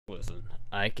Listen,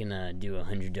 I can do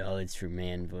 $100 for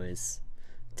man voice.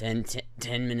 10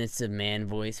 minutes of man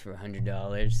voice for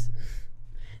 $100.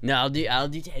 No, I'll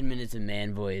do 10 minutes of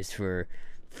man voice for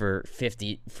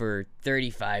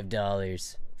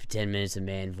 $35 for 10 minutes of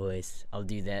man voice. I'll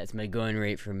do that. It's my going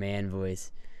rate for man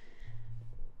voice.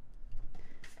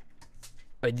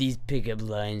 Are these pickup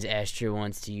lines Astra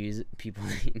wants to use? People.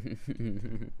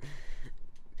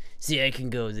 See, I can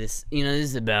go this. This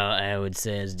is about, I would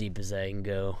say, as deep as I can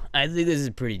go. I think this is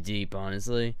pretty deep,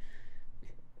 honestly.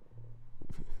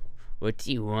 What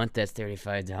do you want? That's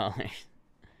 $35.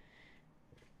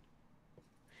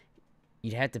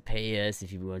 You'd have to pay us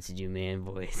if you want to do man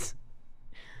voice.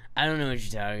 I don't know what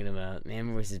you're talking about.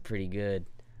 Man voice is pretty good.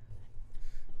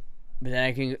 But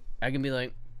then I can be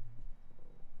like,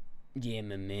 yeah,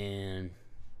 I'm a man.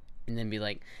 And then be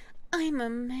like, I'm a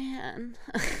man.